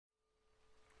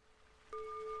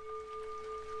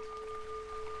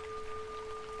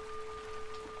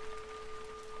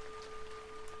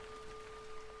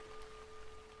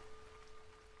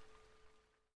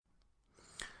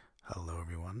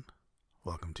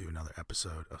to another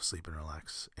episode of Sleep and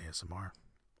Relax ASMR.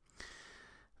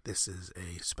 This is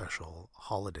a special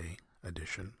holiday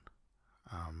edition,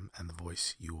 and the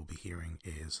voice you will be hearing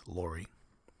is Lori,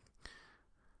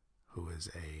 who is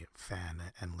a fan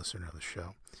and listener of the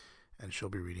show, and she'll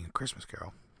be reading A Christmas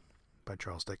Carol by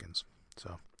Charles Dickens.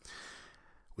 So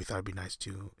we thought it'd be nice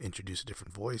to introduce a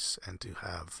different voice and to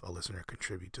have a listener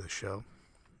contribute to the show.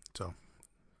 So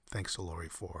thanks to Lori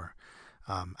for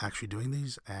actually doing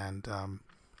these, and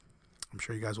I'm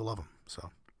sure you guys will love them.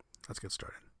 So let's get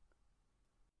started.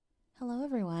 Hello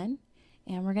everyone,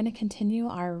 and we're going to continue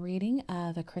our reading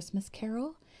of A Christmas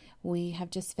Carol. We have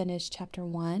just finished chapter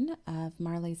 1 of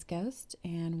Marley's Ghost,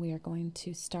 and we are going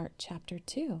to start chapter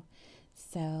 2.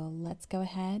 So let's go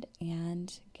ahead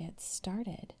and get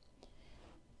started.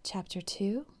 Chapter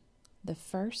 2, The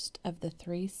First of the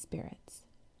Three Spirits.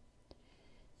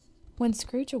 When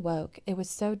Scrooge awoke, it was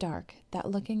so dark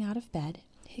that looking out of bed,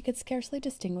 he could scarcely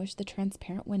distinguish the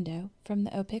transparent window from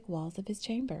the opaque walls of his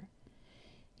chamber.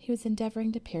 He was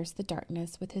endeavoring to pierce the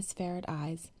darkness with his ferret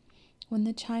eyes when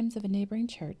the chimes of a neighboring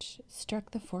church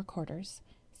struck the 4 quarters,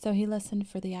 so he listened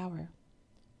for the hour.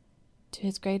 To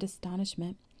his great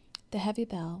astonishment, the heavy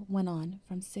bell went on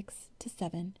from 6 to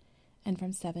 7 and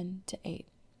from 7 to 8,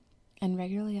 and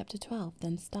regularly up to 12,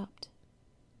 then stopped.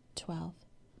 12.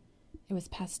 It was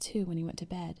past 2 when he went to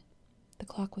bed. The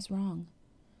clock was wrong.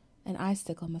 An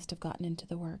icicle must have gotten into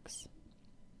the works.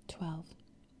 12.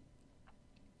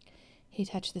 He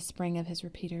touched the spring of his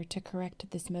repeater to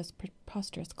correct this most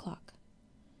preposterous clock.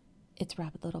 Its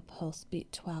rapid little pulse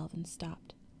beat 12 and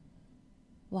stopped.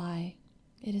 "Why,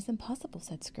 it is impossible,"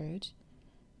 said Scrooge,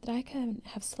 "that I can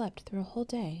have slept through a whole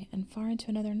day and far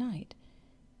into another night.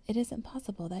 It isn't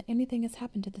possible that anything has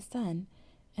happened to the sun,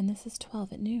 and this is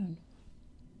 12 at noon."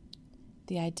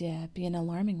 The idea being an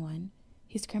alarming one,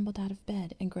 he scrambled out of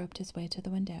bed and groped his way to the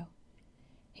window.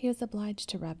 He was obliged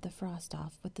to rub the frost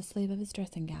off with the sleeve of his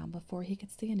dressing gown before he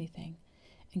could see anything,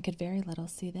 and could very little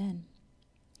see then.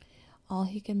 All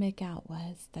he could make out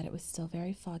was that it was still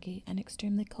very foggy and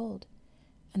extremely cold,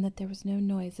 and that there was no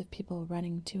noise of people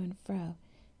running to and fro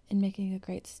and making a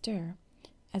great stir,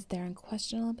 as there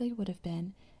unquestionably would have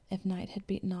been if night had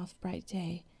beaten off bright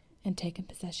day and taken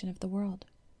possession of the world.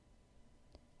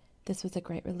 This was a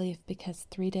great relief, because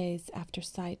 3 days after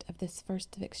sight of this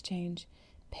first of exchange,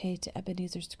 paid to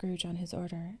Ebenezer Scrooge on his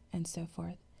order, and so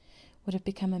forth, would have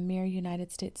become a mere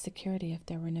United States security if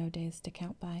there were no days to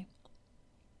count by.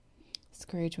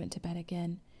 Scrooge went to bed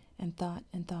again, and thought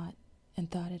and thought, and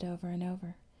thought it over and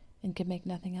over, and could make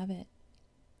nothing of it.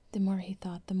 The more he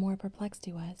thought, the more perplexed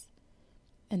he was,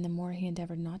 and the more he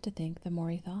endeavored not to think, the more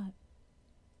he thought.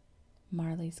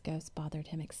 Marley's ghost bothered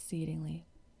him exceedingly.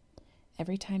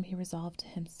 Every time he resolved to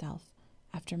himself,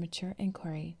 after mature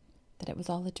inquiry, that it was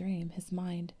all a dream, his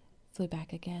mind flew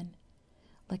back again,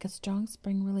 like a strong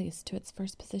spring released to its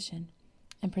first position,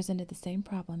 and presented the same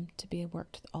problem to be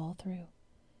worked all through.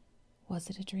 Was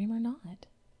it a dream or not?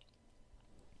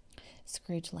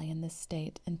 Scrooge lay in this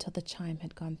state until the chime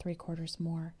had gone 3 quarters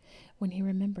more, when he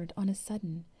remembered on a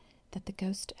sudden that the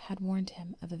ghost had warned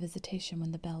him of a visitation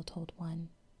when the bell tolled 1.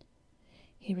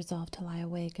 He resolved to lie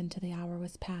awake until the hour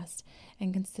was past,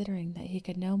 and considering that he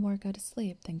could no more go to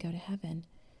sleep than go to heaven,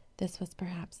 this was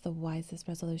perhaps the wisest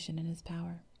resolution in his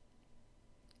power.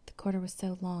 The quarter was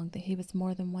so long that he was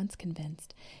more than once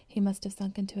convinced he must have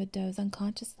sunk into a doze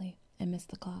unconsciously and missed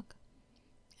the clock.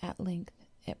 At length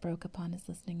it broke upon his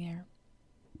listening ear.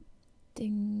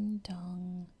 "Ding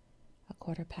dong." "A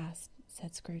quarter past,"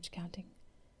 said Scrooge, counting.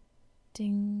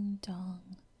 "Ding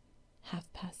dong."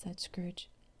 "Half-past," said Scrooge.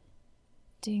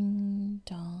 "Ding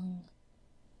dong."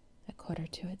 "A quarter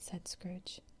to it," said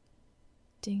Scrooge.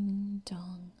 "Ding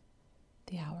dong."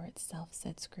 "The hour itself,"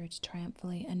 said Scrooge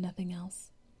triumphantly, "and nothing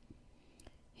else."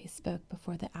 He spoke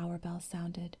before the hour bell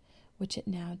sounded, which it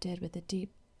now did with a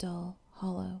deep, dull,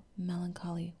 hollow,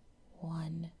 melancholy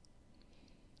 1.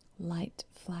 Light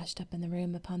flashed up in the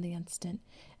room upon the instant,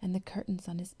 and the curtains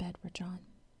on his bed were drawn.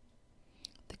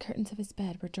 The curtains of his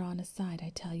bed were drawn aside, I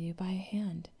tell you, by a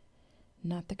hand.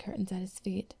 Not the curtains at his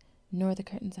feet, nor the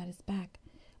curtains at his back,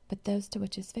 but those to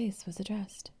which his face was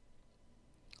addressed.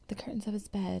 The curtains of his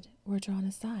bed were drawn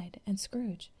aside, and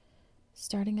Scrooge,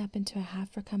 starting up into a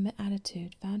half-recumbent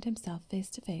attitude, found himself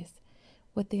face to face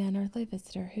with the unearthly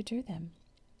visitor who drew them.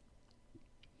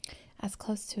 As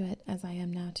close to it as I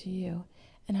am now to you,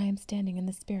 and I am standing in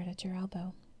the spirit at your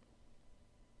elbow.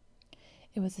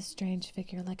 It was a strange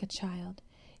figure, like a child,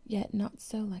 yet not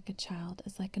so like a child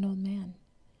as like an old man,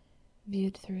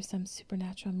 viewed through some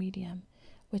supernatural medium,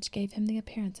 which gave him the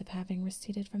appearance of having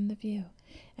receded from the view,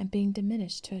 and being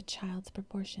diminished to a child's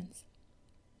proportions.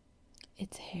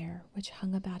 Its hair, which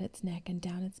hung about its neck and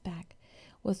down its back,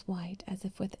 was white as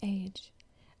if with age,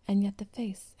 and yet the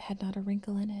face had not a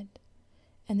wrinkle in it,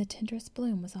 and the tenderest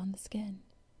bloom was on the skin.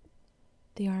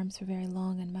 The arms were very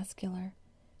long and muscular,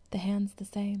 the hands the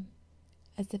same,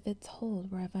 as if its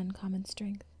hold were of uncommon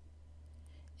strength.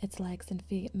 Its legs and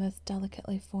feet, most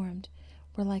delicately formed,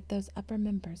 were like those upper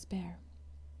members bare.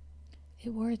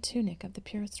 It wore a tunic of the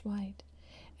purest white,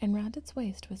 and round its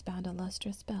waist was bound a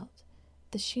lustrous belt,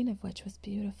 the sheen of which was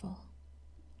beautiful.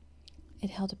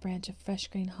 It held a branch of fresh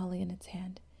green holly in its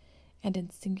hand, and in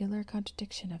singular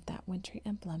contradiction of that wintry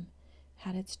emblem,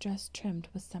 had its dress trimmed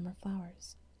with summer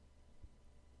flowers.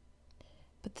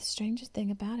 But the strangest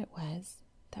thing about it was,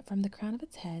 that from the crown of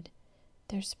its head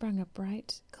there sprung a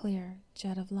bright, clear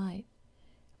jet of light,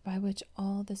 by which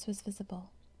all this was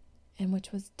visible, and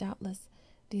which was doubtless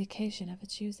the occasion of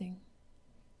its using,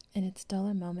 in its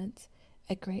duller moments,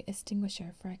 a great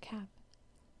extinguisher for a cap,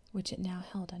 which it now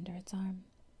held under its arm.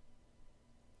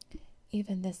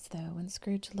 Even this, though, when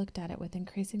Scrooge looked at it with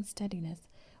increasing steadiness,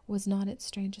 was not its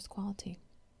strangest quality,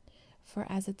 for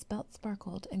as its belt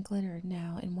sparkled and glittered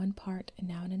now in one part and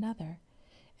now in another,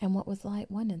 and what was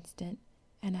light one instant,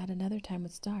 and at another time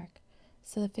was dark,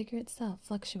 so the figure itself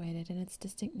fluctuated in its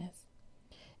distinctness,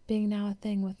 being now a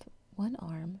thing with one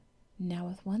arm, now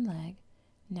with one leg,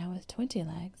 now with 20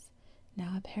 legs,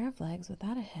 now a pair of legs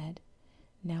without a head,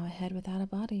 now a head without a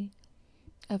body,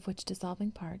 of which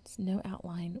dissolving parts no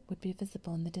outline would be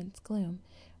visible in the dense gloom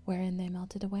wherein they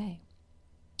melted away.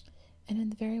 And in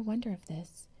the very wonder of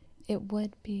this, it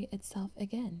would be itself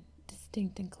again,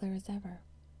 distinct and clear as ever.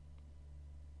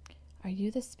 "Are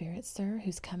you the spirit, sir,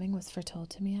 whose coming was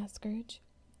foretold to me?" asked Scrooge.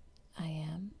 "I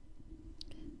am."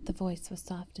 The voice was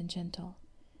soft and gentle,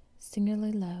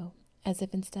 singularly low, as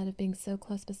if instead of being so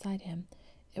close beside him,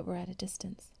 it were at a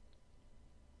distance.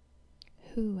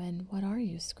 "Who and what are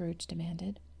you?" Scrooge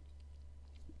demanded.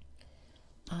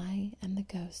 "I am the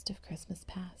ghost of Christmas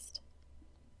past."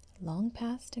 "Long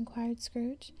past?" inquired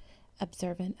Scrooge,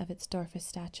 observant of its dwarfish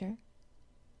stature.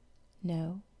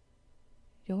 "No,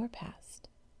 your past."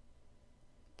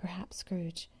 Perhaps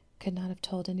Scrooge could not have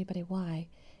told anybody why,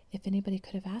 if anybody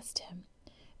could have asked him,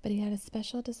 but he had a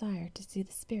special desire to see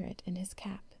the spirit in his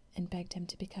cap, and begged him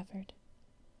to be covered.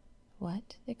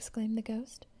 "What?" exclaimed the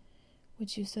ghost.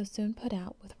 "Would you so soon put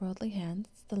out with worldly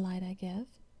hands the light I give?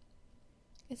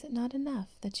 Is it not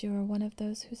enough that you are one of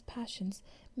those whose passions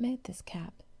made this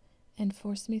cap, and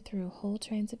forced me through whole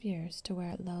trains of years to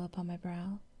wear it low upon my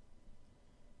brow?"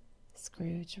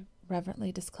 Scrooge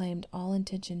reverently disclaimed all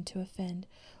intention to offend,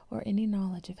 or any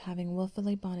knowledge of having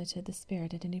wilfully bonneted the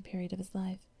spirit at any period of his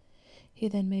life. He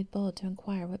then made bold to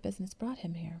inquire what business brought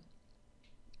him here.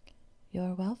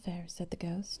 "Your welfare," said the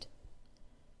ghost.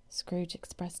 Scrooge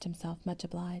expressed himself much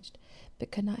obliged,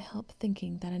 but could not help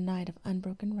thinking that a night of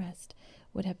unbroken rest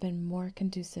would have been more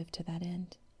conducive to that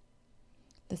end.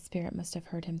 The spirit must have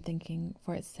heard him thinking,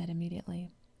 for it said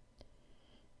immediately,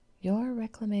 "Your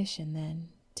reclamation, then.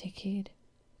 Take heed."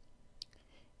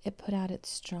 It put out its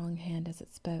strong hand as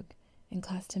it spoke, and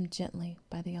clasped him gently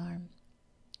by the arm.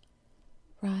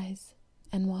 "Rise,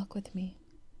 and walk with me."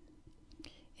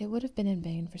 It would have been in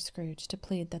vain for Scrooge to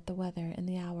plead that the weather and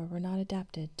the hour were not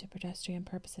adapted to pedestrian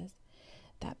purposes,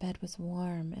 that bed was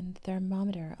warm, and the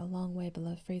thermometer a long way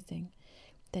below freezing,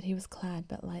 that he was clad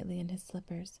but lightly in his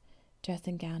slippers,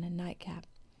 dressing gown and nightcap,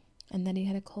 and that he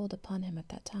had a cold upon him at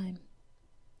that time.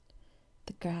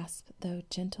 The grasp, though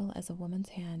gentle as a woman's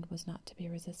hand, was not to be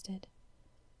resisted.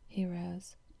 He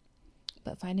rose,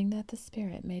 but finding that the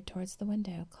spirit made towards the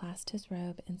window, clasped his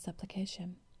robe in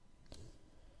supplication.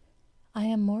 "I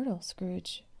am mortal,"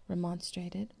 Scrooge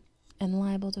remonstrated, "and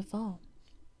liable to fall."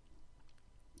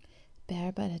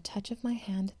 "Bear but a touch of my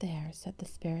hand there," said the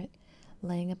spirit,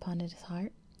 laying upon his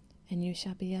heart, "and you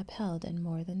shall be upheld in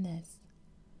more than this."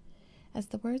 As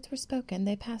the words were spoken,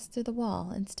 they passed through the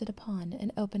wall and stood upon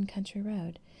an open country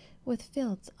road, with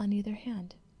fields on either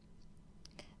hand.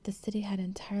 The city had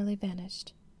entirely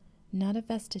vanished. Not a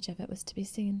vestige of it was to be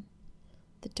seen.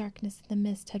 The darkness and the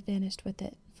mist had vanished with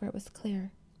it, for it was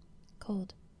clear,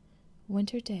 cold,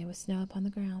 winter day with snow upon the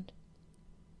ground.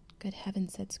 "Good heaven,"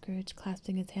 said Scrooge,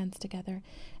 clasping his hands together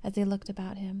as he looked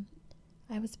about him.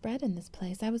 "I was bred in this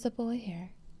place. I was a boy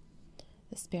here."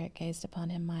 The spirit gazed upon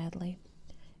him mildly.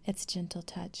 Its gentle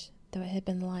touch, though it had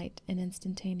been light and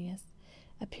instantaneous,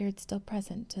 appeared still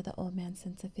present to the old man's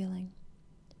sense of feeling.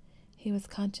 He was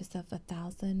conscious of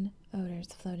 1,000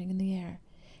 odors floating in the air,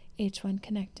 each one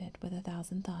connected with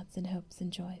 1,000 thoughts and hopes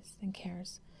and joys and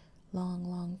cares, long,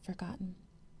 long forgotten.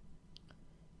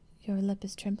 "Your lip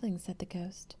is trembling," said the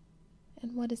ghost.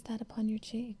 "And what is that upon your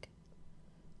cheek?"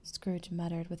 Scrooge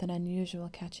muttered with an unusual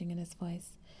catching in his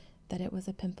voice that it was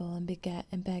a pimple, and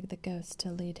begged the ghost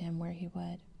to lead him where he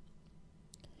would.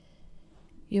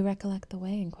 "You recollect the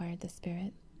way?" inquired the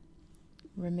spirit.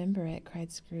 "Remember it,"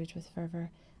 cried Scrooge with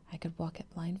fervor. "I could walk it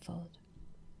blindfold."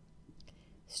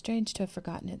 "Strange to have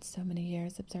forgotten it so many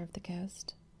years," observed the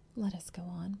ghost. "Let us go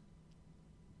on."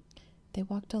 They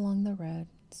walked along the road,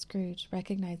 Scrooge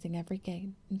recognizing every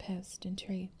gate and post and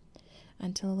tree,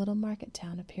 until a little market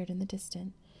town appeared in the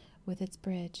distance, with its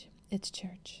bridge, its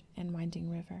church, and winding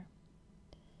river.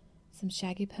 Some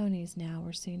shaggy ponies now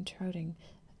were seen trotting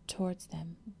towards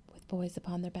them, with boys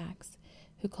upon their backs,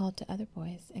 who called to other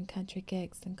boys, and country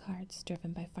gigs and carts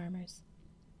driven by farmers.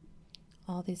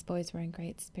 All these boys were in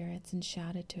great spirits, and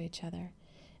shouted to each other,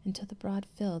 until the broad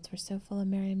fields were so full of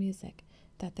merry music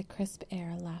that the crisp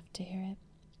air laughed to hear it.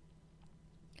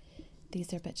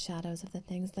 "These are but shadows of the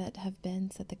things that have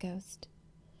been," said the ghost.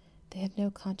 "They have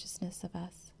no consciousness of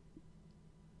us."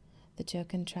 The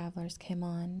jocund travelers came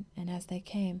on, and as they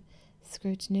came,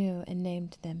 Scrooge knew and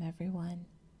named them every one.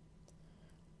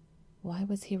 Why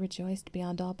was he rejoiced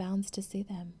beyond all bounds to see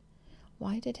them?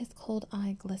 Why did his cold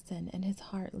eye glisten and his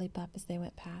heart leap up as they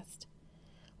went past?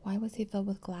 Why was he filled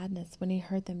with gladness when he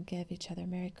heard them give each other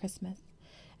Merry Christmas,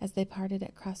 as they parted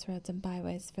at crossroads and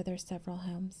byways for their several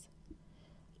homes?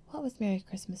 What was Merry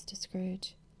Christmas to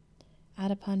Scrooge?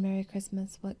 Out upon Merry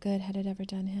Christmas, what good had it ever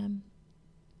done him?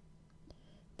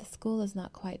 "The school is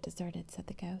not quite deserted," said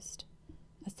the ghost.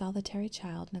 "A solitary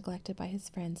child, neglected by his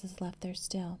friends, is left there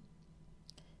still."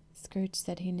 Scrooge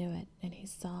said he knew it, and he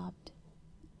sobbed.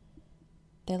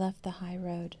 They left the high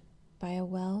road by a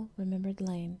well-remembered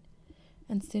lane,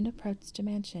 and soon approached a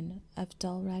mansion of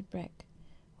dull red brick,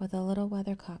 with a little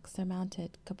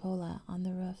weathercock-surmounted cupola on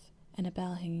the roof and a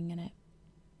bell hanging in it.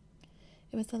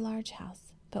 It was a large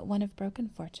house, but one of broken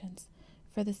fortunes,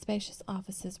 for the spacious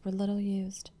offices were little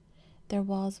used. Their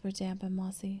walls were damp and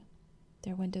mossy,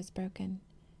 their windows broken,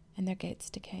 and their gates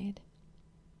decayed.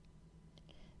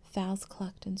 Fowls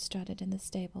clucked and strutted in the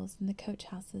stables, and the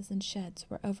coach-houses and sheds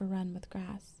were overrun with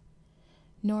grass.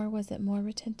 Nor was it more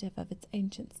retentive of its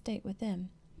ancient state within,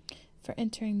 for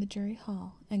entering the jury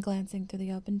hall and glancing through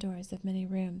the open doors of many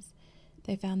rooms,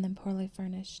 they found them poorly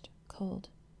furnished, cold,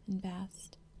 and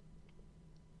vast.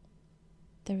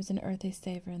 There was an earthy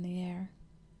savor in the air,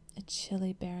 a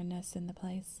chilly barrenness in the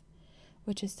place,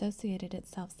 which associated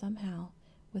itself somehow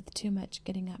with too much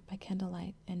getting up by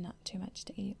candlelight and not too much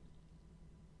to eat.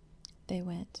 They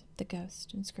went, the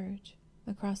ghost and Scrooge,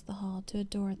 across the hall to a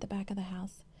door at the back of the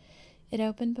house. It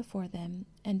opened before them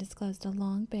and disclosed a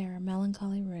long, bare,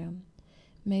 melancholy room,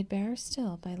 made barer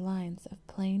still by lines of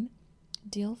plain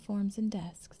deal forms and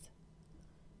desks.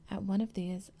 At one of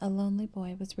these, a lonely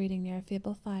boy was reading near a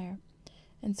feeble fire,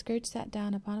 and Scrooge sat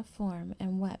down upon a form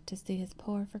and wept to see his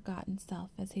poor, forgotten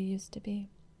self as he used to be.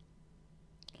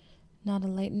 Not a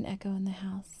latent echo in the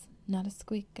house, not a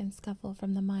squeak and scuffle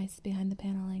from the mice behind the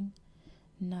paneling,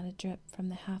 not a drip from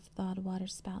the half-thawed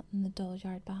water-spout in the dull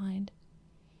yard behind,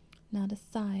 not a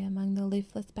sigh among the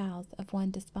leafless boughs of one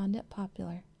despondent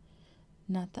poplar,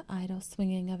 not the idle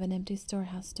swinging of an empty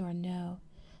storehouse door, no,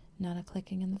 not a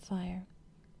clicking in the fire,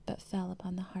 but fell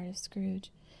upon the heart of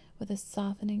Scrooge with a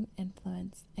softening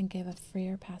influence and gave a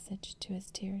freer passage to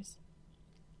his tears.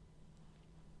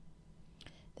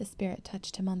 The spirit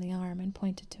touched him on the arm and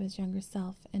pointed to his younger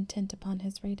self, intent upon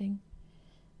his reading.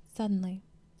 Suddenly,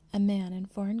 a man in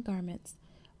foreign garments,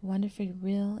 wonderfully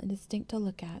real and distinct to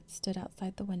look at, stood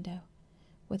outside the window,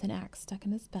 with an axe stuck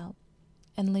in his belt,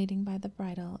 and leading by the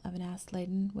bridle of an ass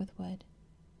laden with wood.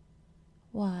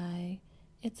 "Why,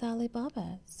 it's Ali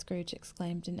Baba!" Scrooge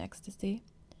exclaimed in ecstasy.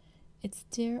 "It's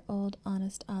dear old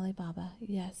honest Ali Baba.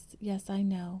 Yes, yes, I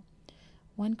know.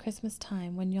 One Christmas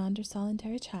time, when yonder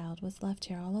solitary child was left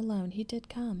here all alone, he did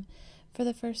come, for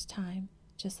the first time,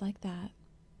 just like that.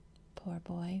 Poor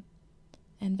boy.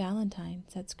 And Valentine,"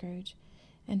 said Scrooge,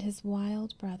 "and his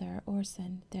wild brother,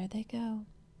 Orson, there they go.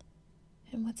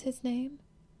 And what's his name?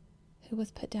 Who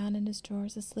was put down in his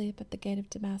drawers asleep at the gate of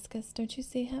Damascus, don't you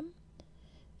see him?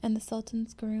 And the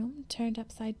Sultan's groom, turned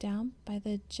upside down by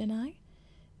the Jinnah,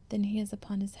 then he is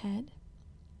upon his head.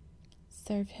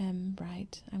 Serve him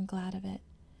right, I'm glad of it.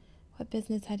 What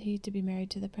business had he to be married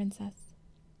to the princess?"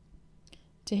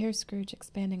 To hear Scrooge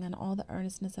expanding on all the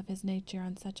earnestness of his nature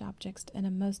on such objects in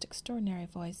a most extraordinary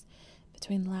voice,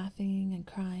 between laughing and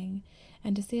crying,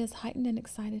 and to see his heightened and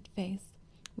excited face,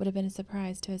 would have been a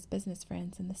surprise to his business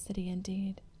friends in the city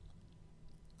indeed.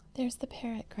 "There's the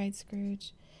parrot," cried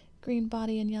Scrooge, "green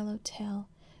body and yellow tail,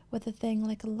 with a thing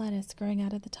like a lettuce growing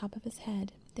out of the top of his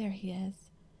head. There he is.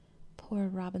 Poor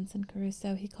Robinson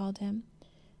Crusoe, he called him,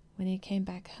 when he came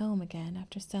back home again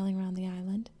after sailing round the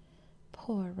island.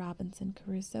 Poor Robinson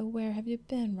Crusoe, where have you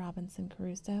been, Robinson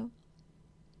Crusoe?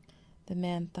 The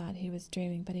man thought he was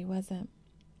dreaming, but he wasn't.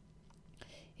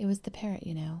 It was the parrot,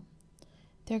 you know.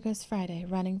 There goes Friday,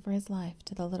 running for his life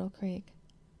to the little creek.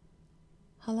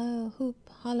 Hallo, hoop,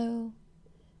 hallo.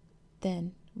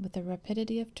 Then, with a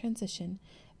rapidity of transition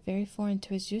very foreign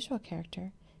to his usual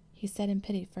character, he said in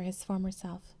pity for his former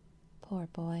self, "Poor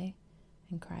boy,"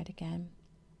 and cried again.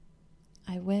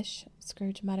 "I wish,"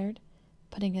 Scrooge muttered,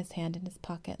 putting his hand in his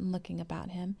pocket and looking about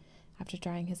him after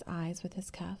drying his eyes with his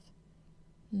cuff.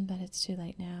 "But it's too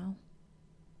late now."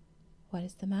 "What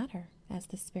is the matter?"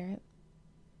 asked the spirit.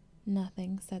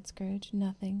 "Nothing," said Scrooge,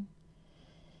 "nothing.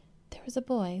 There was a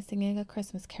boy singing a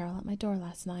Christmas carol at my door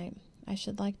last night. I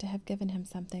should like to have given him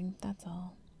something, that's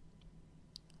all."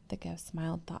 The ghost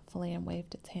smiled thoughtfully and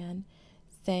waved its hand,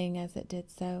 saying as it did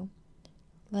so,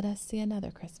 "Let us see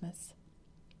another Christmas."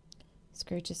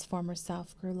 Scrooge's former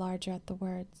self grew larger at the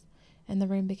words, and the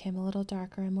room became a little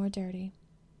darker and more dirty.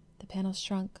 The panels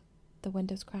shrunk, the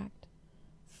windows cracked.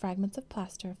 Fragments of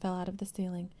plaster fell out of the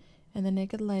ceiling, and the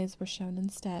naked laths were shown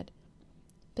instead.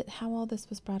 But how all this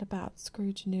was brought about,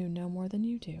 Scrooge knew no more than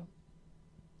you do.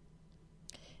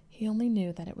 He only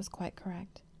knew that it was quite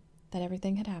correct, that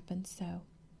everything had happened so,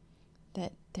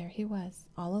 that there he was,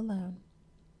 all alone,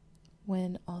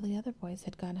 when all the other boys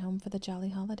had gone home for the jolly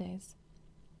holidays.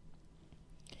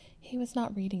 He was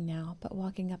not reading now, but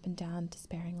walking up and down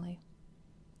despairingly.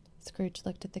 Scrooge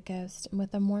looked at the ghost, and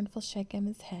with a mournful shake of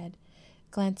his head,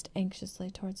 glanced anxiously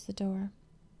towards the door.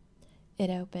 It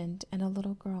opened, and a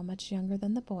little girl much younger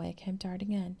than the boy came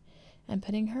darting in, and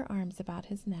putting her arms about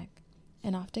his neck,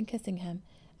 and often kissing him,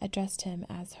 addressed him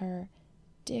as her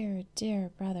 "dear, dear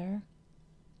brother."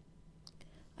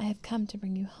 "I have come to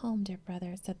bring you home, dear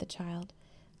brother," said the child,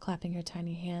 clapping her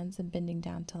tiny hands and bending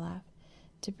down to laugh.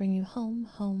 "To bring you home,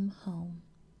 home, home."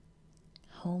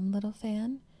 "Home, little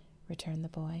Fan?" returned the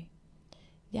boy.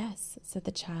 "Yes," said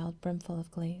the child, brimful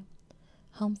of glee.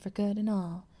 "Home for good and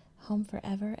all. Home for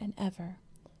ever and ever.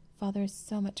 Father is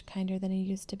so much kinder than he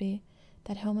used to be,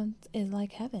 that home is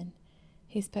like heaven.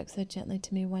 He spoke so gently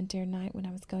to me one dear night when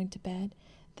I was going to bed,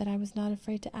 that I was not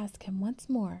afraid to ask him once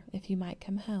more if you might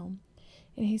come home.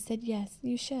 And he said, yes,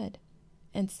 you should,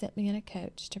 and sent me in a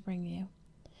coach to bring you.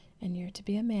 And you're to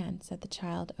be a man," said the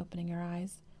child, opening her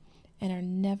eyes, "and are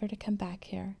never to come back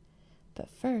here. But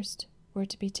first, we're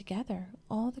to be together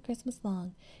all the Christmas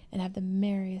long, and have the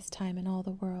merriest time in all the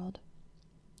world."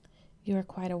 "You are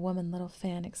quite a woman, little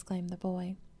Fan," exclaimed the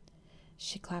boy.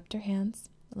 She clapped her hands,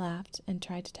 laughed, and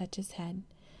tried to touch his head,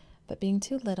 but being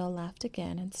too little, laughed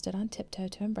again and stood on tiptoe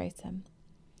to embrace him.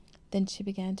 Then she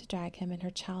began to drag him in her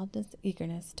childish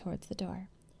eagerness towards the door,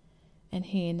 and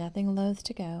he, nothing loath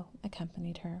to go,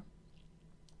 accompanied her.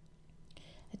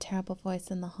 A terrible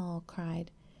voice in the hall cried,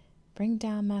 "Bring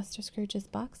down Master Scrooge's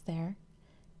box there,"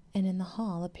 and in the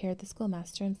hall appeared the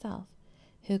schoolmaster himself,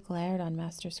 who glared on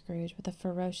Master Scrooge with a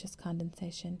ferocious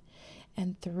condescension,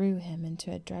 and threw him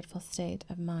into a dreadful state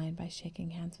of mind by shaking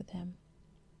hands with him.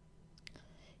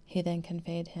 He then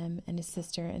conveyed him and his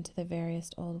sister into the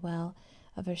veriest old well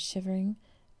of a shivering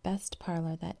best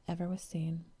parlor that ever was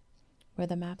seen, where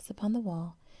the maps upon the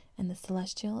wall and the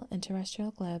celestial and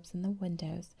terrestrial globes in the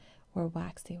windows were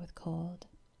waxy with cold.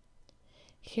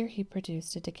 Here he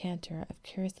produced a decanter of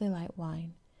curiously light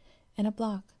wine, and a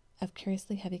block of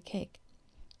curiously heavy cake,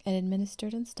 and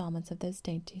administered installments of those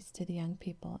dainties to the young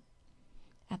people,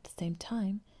 at the same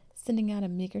time sending out a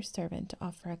meagre servant to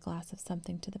offer a glass of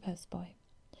something to the postboy,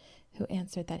 who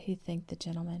answered that he thanked the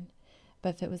gentleman,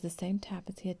 but if it was the same tap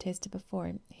as he had tasted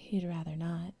before, he'd rather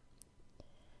not.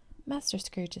 Master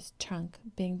Scrooge's trunk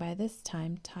being by this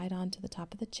time tied on to the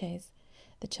top of the chaise,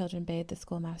 the children bade the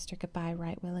schoolmaster good-bye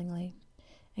right willingly,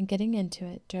 and getting into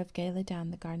it, drove gaily down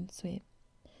the garden sweep,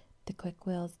 the quick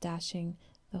wheels dashing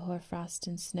the hoarfrost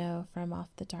and snow from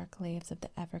off the dark leaves of the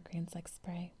evergreens like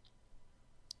spray.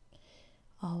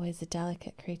 "Always a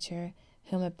delicate creature,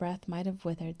 whom a breath might have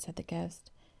withered," said the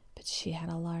ghost, "but she had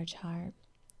a large heart."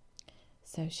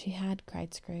 "So she had,"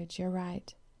 cried Scrooge. "You're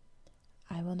right.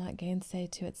 I will not gainsay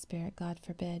to its spirit, God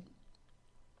forbid."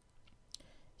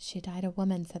 "She died a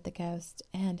woman," said the ghost,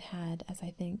 "and had, as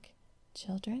I think,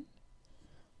 children?"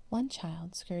 "One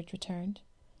child," Scrooge returned.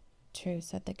 "True,"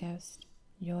 said the ghost.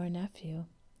 "Your nephew."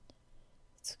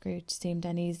 Scrooge seemed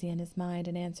uneasy in his mind,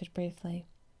 and answered briefly,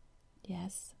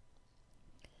 "Yes."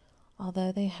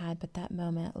 Although they had but that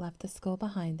moment left the school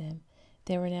behind them,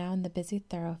 they were now in the busy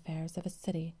thoroughfares of a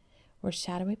city where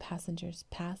shadowy passengers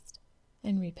passed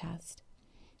and repassed,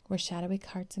 where shadowy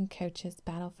carts and coaches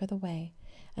battled for the way,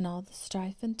 and all the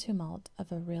strife and tumult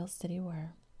of a real city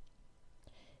were.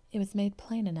 It was made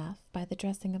plain enough by the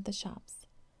dressing of the shops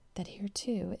that here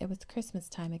too it was Christmas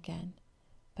time again,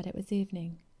 but it was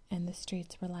evening, and the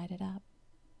streets were lighted up.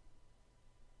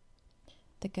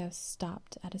 The ghost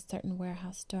stopped at a certain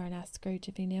warehouse door and asked Scrooge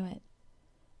if he knew it.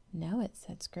 "Know it,"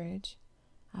 said Scrooge.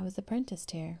 "I was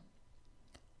apprenticed here."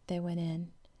 They went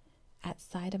in, at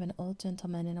sight of an old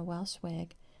gentleman in a Welsh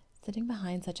wig, sitting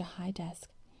behind such a high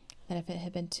desk that if it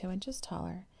had been 2 inches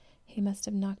taller, he must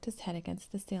have knocked his head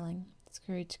against the ceiling.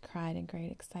 Scrooge cried in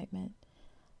great excitement,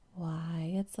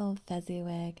 "Why, it's old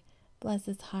Fezziwig! Bless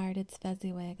his heart, it's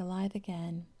Fezziwig, alive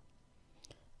again!"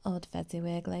 Old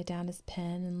Fezziwig laid down his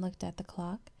pen and looked at the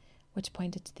clock, which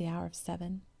pointed to the hour of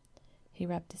 7. He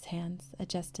rubbed his hands,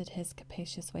 adjusted his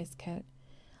capacious waistcoat,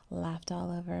 laughed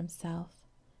all over himself,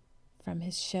 from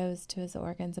his shows to his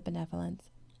organs of benevolence,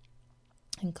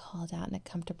 and called out in a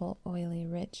comfortable, oily,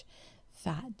 rich,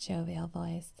 fat, jovial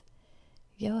voice,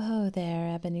 "Yo-ho there,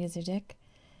 Ebenezer Dick."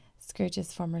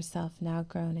 Scrooge's former self, now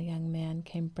grown a young man,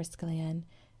 came briskly in,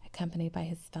 accompanied by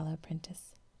his fellow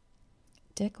apprentice.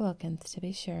 "Dick Wilkins, to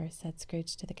be sure," said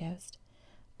Scrooge to the ghost.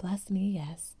 "Bless me,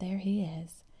 yes, there he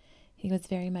is. He was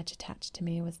very much attached to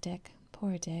me, was Dick.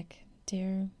 Poor Dick.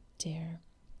 Dear, dear."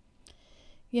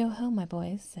 "Yo-ho, my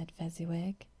boys," said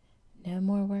Fezziwig. "No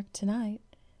more work tonight.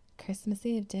 Christmas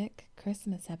Eve, Dick.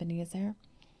 Christmas, Ebenezer."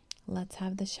 "Let's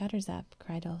have the shutters up,"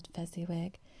 cried old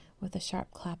Fezziwig, with a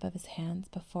sharp clap of his hands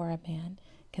before a man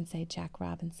can say Jack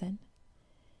Robinson.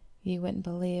 You wouldn't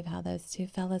believe how those 2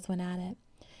 fellows went at it.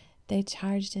 They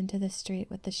charged into the street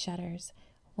with the shutters.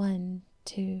 1,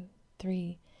 2,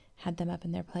 3, had them up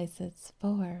in their places.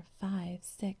 4, 5,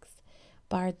 6,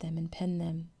 barred them and pinned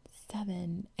them.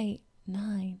 7, 8,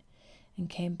 9, and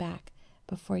came back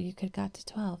before you could got to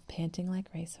 12, panting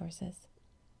like racehorses.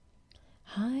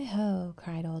 "Hi-ho!"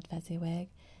 cried old Fezziwig,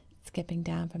 skipping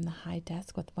down from the high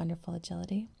desk with wonderful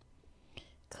agility.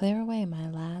 "Clear away, my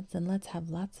lads, and let's have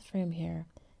lots of room here.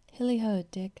 Hilly-ho,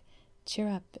 Dick. Cheer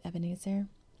up, Ebenezer."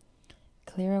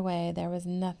 Clear away, there was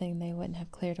nothing they wouldn't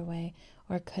have cleared away,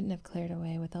 or couldn't have cleared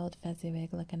away, with old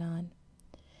Fezziwig looking on.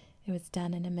 It was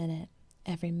done in a minute.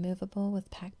 Every movable was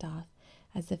packed off,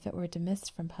 as if it were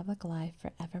dismissed from public life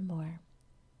for evermore.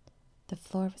 The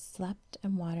floor was swept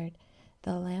and watered,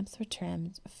 the lamps were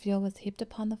trimmed, fuel was heaped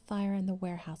upon the fire, and the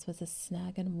warehouse was as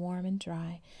snug and warm and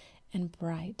dry and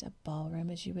bright a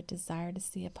ballroom as you would desire to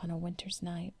see upon a winter's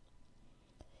night.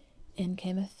 In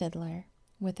came a fiddler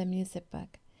with a music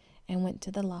book, and went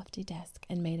to the lofty desk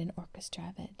and made an orchestra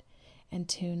of it, and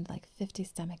tuned like 50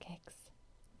 stomach aches.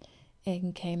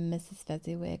 In came Mrs.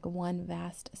 Fezziwig, one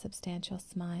vast substantial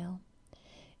smile.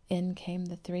 In came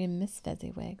the 3 Miss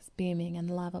Fezziwigs, beaming and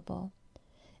lovable.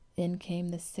 In came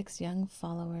the 6 young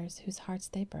followers whose hearts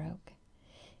they broke.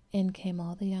 In came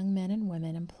all the young men and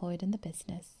women employed in the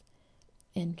business.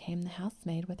 In came the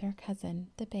housemaid with her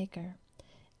cousin, the baker.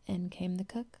 In came the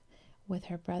cook with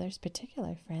her brother's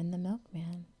particular friend, the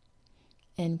milkman.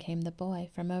 In came the boy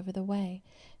from over the way,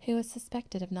 who was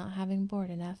suspected of not having board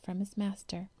enough from his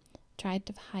master, tried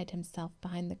to hide himself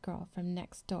behind the girl from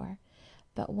next door,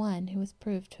 but one who was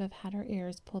proved to have had her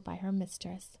ears pulled by her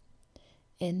mistress.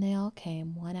 In they all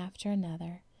came, one after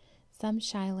another, some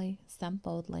shyly, some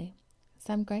boldly,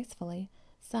 some gracefully,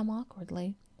 some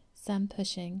awkwardly, some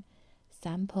pushing,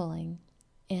 some pulling.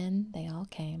 In they all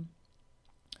came,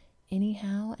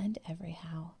 anyhow and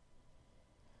everyhow.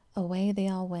 Away they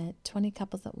all went, 20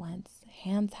 couples at once,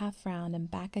 hands half round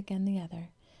and back again the other,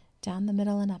 down the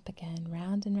middle and up again,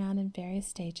 round and round in various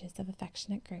stages of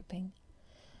affectionate grouping.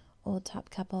 Old top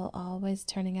couple always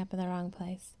turning up in the wrong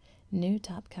place, new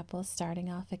top couples starting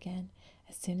off again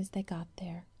as soon as they got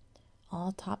there,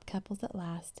 all top couples at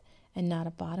last, and not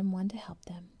a bottom one to help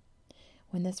them.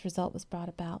 When this result was brought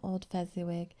about, old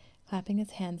Fezziwig, clapping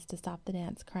his hands to stop the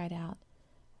dance, cried out,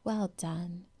 "Well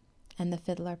done!" and the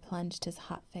fiddler plunged his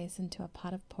hot face into a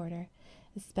pot of porter,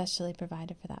 especially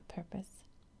provided for that purpose.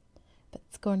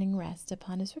 But scorning rest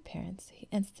upon his appearance, he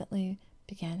instantly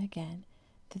began again,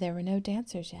 that there were no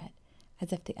dancers yet,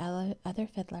 as if the other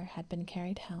fiddler had been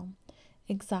carried home,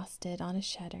 exhausted on a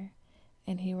shutter,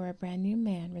 and he were a brand new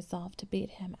man resolved to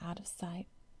beat him out of sight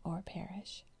or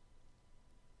perish.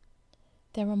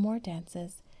 There were more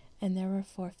dances, and there were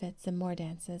forfeits, and more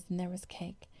dances, and there was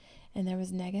cake, and there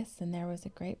was negus, and there was a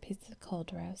great piece of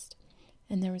cold roast,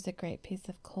 and there was a great piece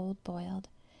of cold boiled,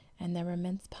 and there were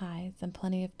mince pies, and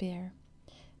plenty of beer.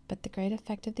 But the great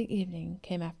effect of the evening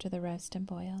came after the roast and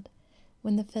boiled,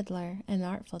 when the fiddler, an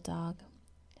artful dog,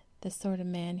 the sort of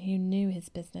man who knew his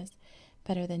business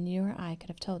better than you or I could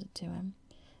have told it to him,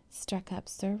 struck up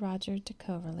Sir Roger de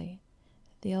Coverley.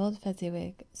 The old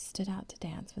Fezziwig stood out to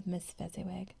dance with Miss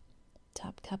Fezziwig,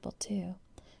 top couple too,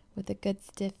 with a good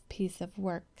stiff piece of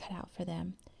work cut out for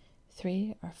them,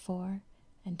 3 or 4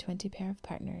 and 20 pair of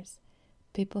partners,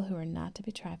 people who were not to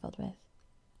be trifled with,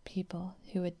 people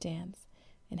who would dance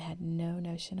and had no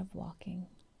notion of walking.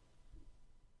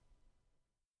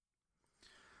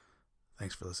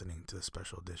 Thanks for listening to this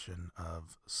special edition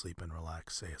of Sleep and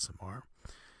Relax ASMR.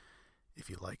 If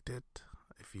you liked it,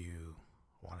 if you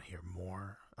want to hear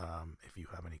more, if you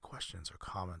have any questions or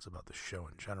comments about the show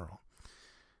in general,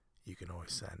 you can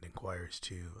always send inquiries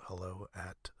to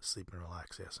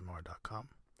hello@sleepandrelaxasmr.com.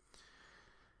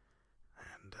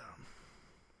 And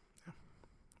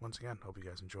once again, hope you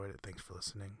guys enjoyed it. Thanks for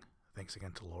listening. Thanks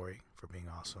again to Lori for being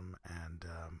awesome and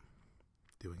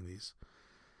doing these.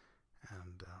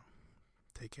 And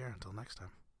take care until next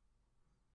time.